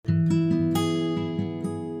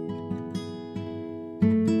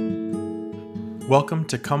Welcome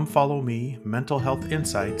to Come Follow Me Mental Health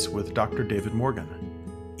Insights with Dr. David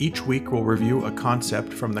Morgan. Each week we'll review a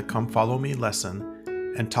concept from the Come Follow Me lesson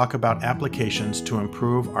and talk about applications to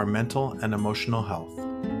improve our mental and emotional health.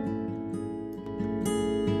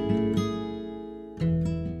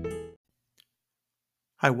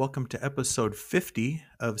 Hi, welcome to episode 50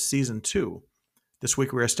 of season 2. This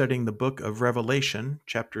week we are studying the book of Revelation,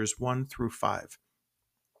 chapters 1 through 5.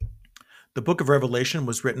 The book of Revelation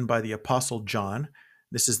was written by the Apostle John.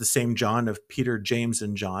 This is the same John of Peter, James,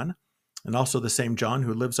 and John, and also the same John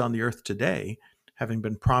who lives on the earth today, having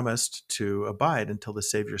been promised to abide until the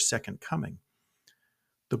Savior's second coming.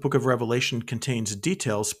 The book of Revelation contains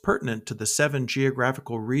details pertinent to the 7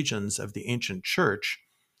 geographical regions of the ancient church,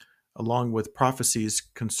 along with prophecies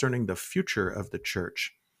concerning the future of the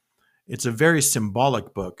church. It's a very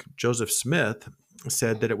symbolic book. Joseph Smith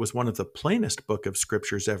said that it was one of the plainest book of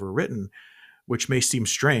scriptures ever written, which may seem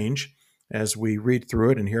strange as we read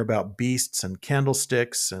through it and hear about beasts and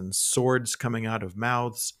candlesticks and swords coming out of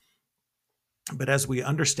mouths. But as we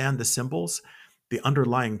understand the symbols, the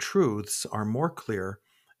underlying truths are more clear,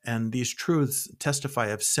 and these truths testify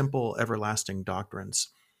of simple, everlasting doctrines.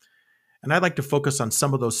 And I'd like to focus on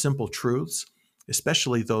some of those simple truths,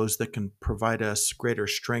 especially those that can provide us greater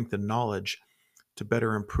strength and knowledge to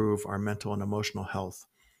better improve our mental and emotional health.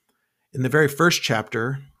 In the very first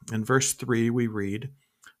chapter, in verse 3, we read,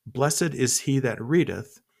 "Blessed is he that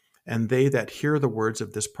readeth, and they that hear the words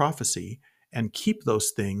of this prophecy, and keep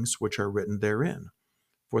those things which are written therein,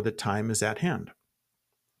 for the time is at hand."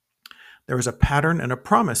 There is a pattern and a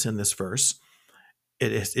promise in this verse.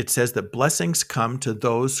 It says that blessings come to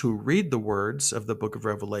those who read the words of the book of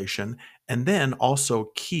Revelation and then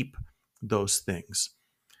also keep those things.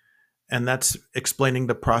 And that's explaining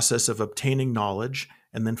the process of obtaining knowledge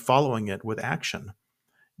and then following it with action.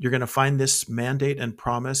 You're going to find this mandate and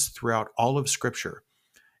promise throughout all of Scripture.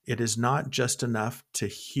 It is not just enough to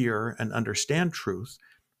hear and understand truth.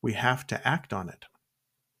 We have to act on it.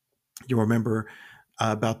 You remember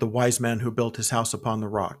about the wise man who built his house upon the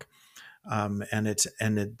rock.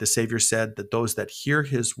 The Savior said that those that hear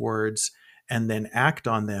his words and then act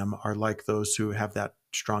on them are like those who have that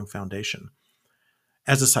strong foundation.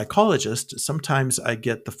 As a psychologist, sometimes I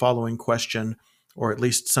get the following question, or at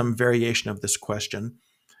least some variation of this question,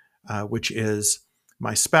 which is,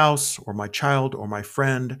 my spouse or my child or my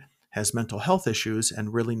friend has mental health issues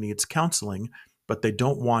and really needs counseling, but they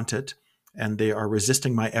don't want it, and they are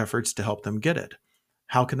resisting my efforts to help them get it.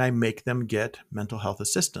 How can I make them get mental health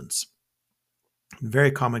assistance? Very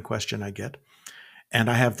common question I get, and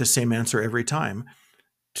I have the same answer every time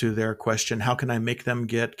to their question, how can I make them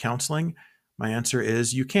get counseling? My answer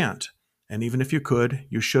is, you can't. And even if you could,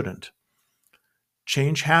 you shouldn't.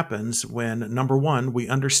 Change happens when, number one, we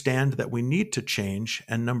understand that we need to change,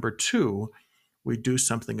 and number two, we do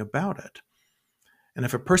something about it. And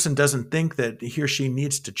if a person doesn't think that he or she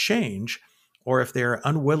needs to change, or if they're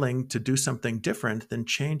unwilling to do something different, then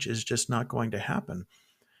change is just not going to happen.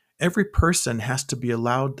 Every person has to be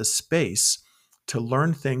allowed the space to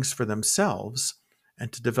learn things for themselves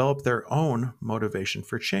and to develop their own motivation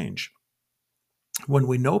for change. When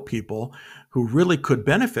we know people who really could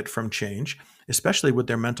benefit from change, especially with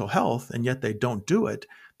their mental health, and yet they don't do it,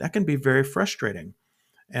 that can be very frustrating.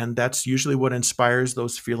 And that's usually what inspires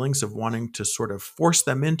those feelings of wanting to sort of force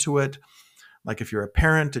them into it. Like if you're a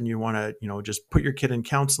parent and you want to, just put your kid in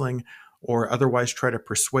counseling or otherwise try to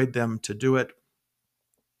persuade them to do it.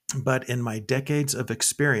 But in my decades of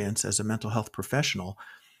experience as a mental health professional,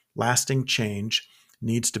 lasting change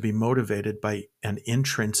needs to be motivated by an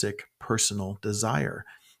intrinsic personal desire.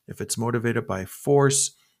 If it's motivated by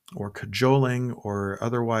force or cajoling or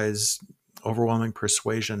otherwise overwhelming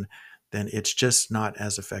persuasion, then it's just not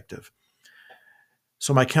as effective.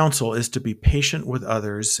 So my counsel is to be patient with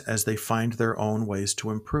others as they find their own ways to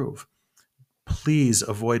improve. Please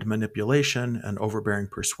avoid manipulation and overbearing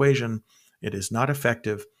persuasion. It is not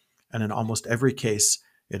effective, and in almost every case,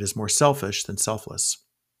 it is more selfish than selfless.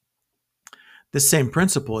 This same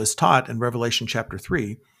principle is taught in Revelation chapter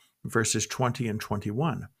 3, verses 20 and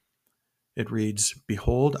 21. It reads,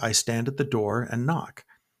 "Behold, I stand at the door and knock.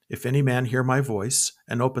 If any man hear my voice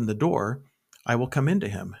and open the door, I will come into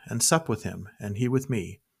him and sup with him, and he with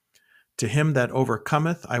me. To him that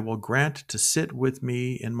overcometh I will grant to sit with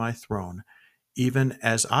me in my throne, even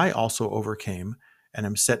as I also overcame and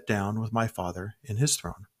am set down with my Father in his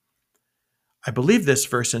throne." I believe this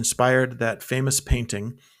verse inspired that famous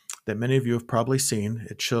painting that many of you have probably seen.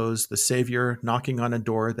 It shows the Savior knocking on a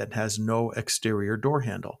door that has no exterior door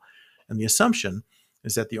handle. And the assumption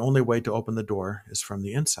is that the only way to open the door is from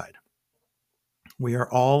the inside. We are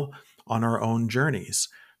all on our own journeys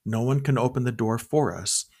No one can open the door for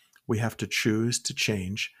us. We have to choose to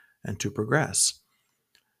change and to progress.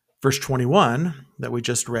 Verse 21 that we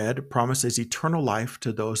just read promises eternal life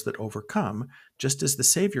to those that overcome, just as the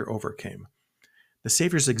Savior overcame. The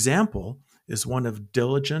Savior's example is one of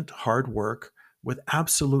diligent, hard work with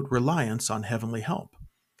absolute reliance on heavenly help.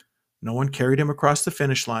 No one carried him across the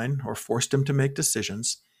finish line or forced him to make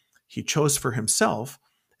decisions. He chose for himself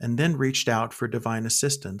and then reached out for divine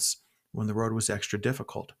assistance when the road was extra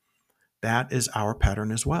difficult. That is our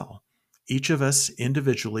pattern as well. Each of us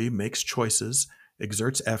individually makes choices,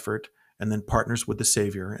 exerts effort, and then partners with the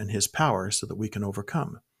Savior and his power so that we can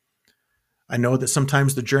overcome. I know that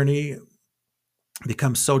sometimes the journey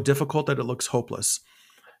becomes so difficult that it looks hopeless,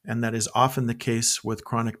 and that is often the case with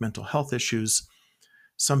chronic mental health issues.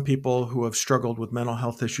 Some people who have struggled with mental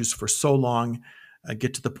health issues for so long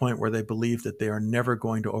get to the point where they believe that they are never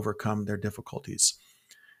going to overcome their difficulties.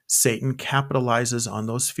 Satan capitalizes on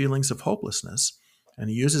those feelings of hopelessness, and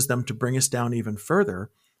he uses them to bring us down even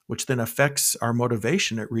further, which then affects our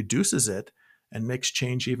motivation. It reduces it and makes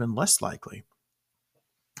change even less likely.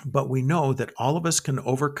 But we know that all of us can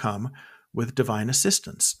overcome with divine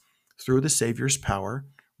assistance. Through the Savior's power,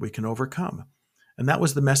 we can overcome. And that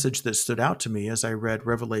was the message that stood out to me as I read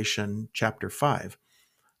Revelation chapter 5.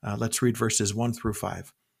 Let's read verses 1 through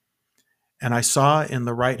 5. And I saw in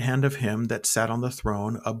the right hand of him that sat on the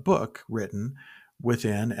throne a book written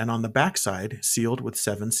within, and on the backside sealed with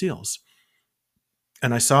 7 seals.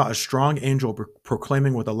 And I saw a strong angel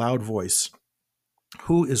proclaiming with a loud voice,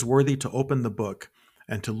 "Who is worthy to open the book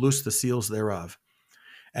and to loose the seals thereof?"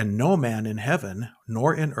 And no man in heaven,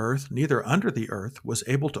 nor in earth, neither under the earth, was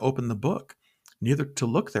able to open the book, neither to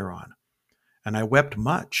look thereon. And I wept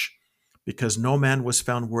much, because no man was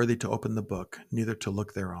found worthy to open the book, neither to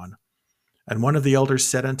look thereon. And one of the elders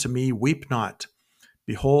said unto me, Weep not.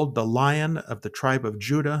 Behold, the Lion of the tribe of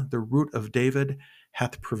Judah, the Root of David,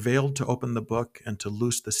 hath prevailed to open the book and to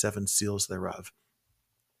loose the 7 seals thereof.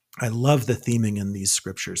 I love the theming in these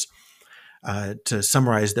scriptures. To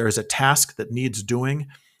summarize, there is a task that needs doing,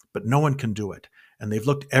 but no one can do it. And they've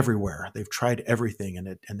looked everywhere. They've tried everything,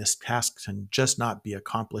 and this task can just not be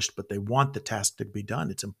accomplished, but they want the task to be done.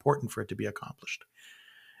 It's important for it to be accomplished.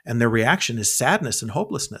 And their reaction is sadness and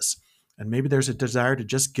hopelessness. And maybe there's a desire to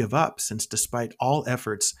just give up, since despite all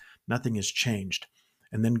efforts, nothing has changed.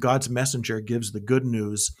 And then God's messenger gives the good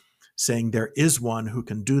news, saying there is one who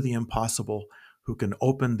can do the impossible, who can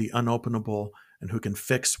open the unopenable, and who can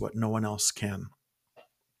fix what no one else can.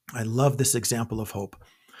 I love this example of hope.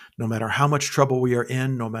 No matter how much trouble we are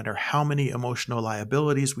in, no matter how many emotional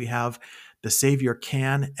liabilities we have, the Savior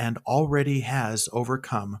can and already has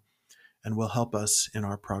overcome and will help us in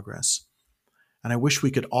our progress. And I wish we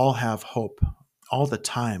could all have hope all the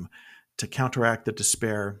time to counteract the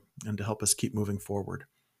despair and to help us keep moving forward.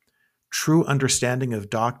 True understanding of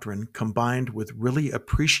doctrine combined with really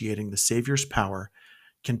appreciating the Savior's power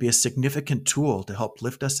can be a significant tool to help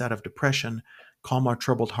lift us out of depression, calm our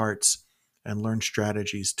troubled hearts, and learn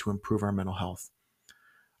strategies to improve our mental health.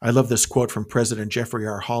 I love this quote from President Jeffrey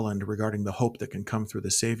R. Holland regarding the hope that can come through the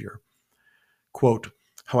Savior. Quote,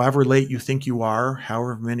 "However late you think you are,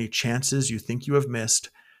 however many chances you think you have missed,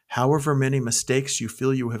 however many mistakes you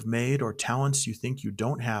feel you have made or talents you think you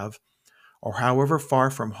don't have, or however far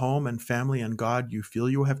from home and family and God you feel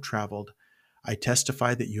you have traveled, I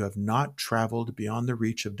testify that you have not traveled beyond the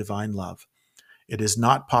reach of divine love. It is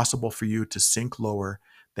not possible for you to sink lower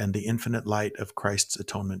than the infinite light of Christ's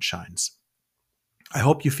atonement shines." I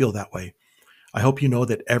hope you feel that way. I hope you know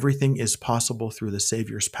that everything is possible through the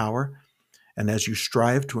Savior's power. And as you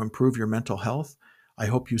strive to improve your mental health, I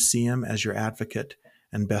hope you see him as your advocate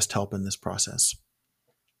and best help in this process.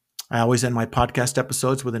 I always end my podcast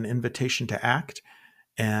episodes with an invitation to act,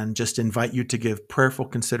 and just invite you to give prayerful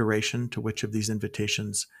consideration to which of these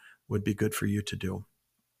invitations would be good for you to do.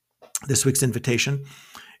 This week's invitation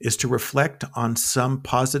is to reflect on some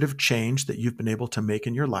positive change that you've been able to make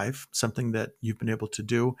in your life, something that you've been able to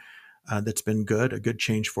do that's been good, a good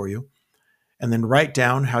change for you. And then write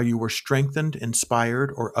down how you were strengthened,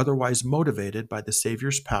 inspired, or otherwise motivated by the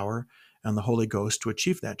Savior's power and the Holy Ghost to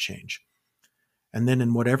achieve that change. And then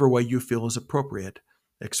in whatever way you feel is appropriate,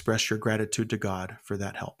 express your gratitude to God for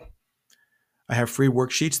that help. I have free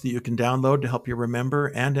worksheets that you can download to help you remember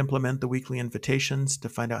and implement the weekly invitations. To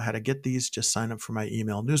find out how to get these, just sign up for my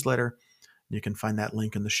email newsletter. You can find that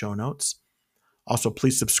link in the show notes. Also,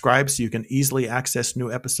 please subscribe so you can easily access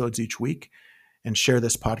new episodes each week and share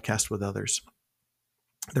this podcast with others.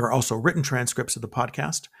 There are also written transcripts of the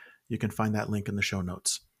podcast. You can find that link in the show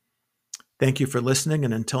notes. Thank you for listening,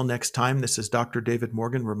 and until next time, this is Dr. David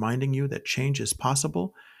Morgan reminding you that change is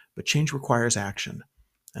possible, but change requires action.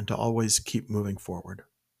 and to always keep moving forward.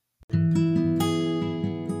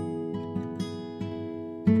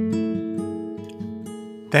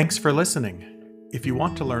 Thanks for listening. If you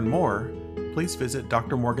want to learn more, please visit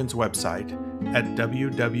Dr. Morgan's website at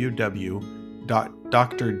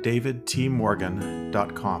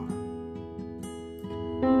www.drdavidtmorgan.com.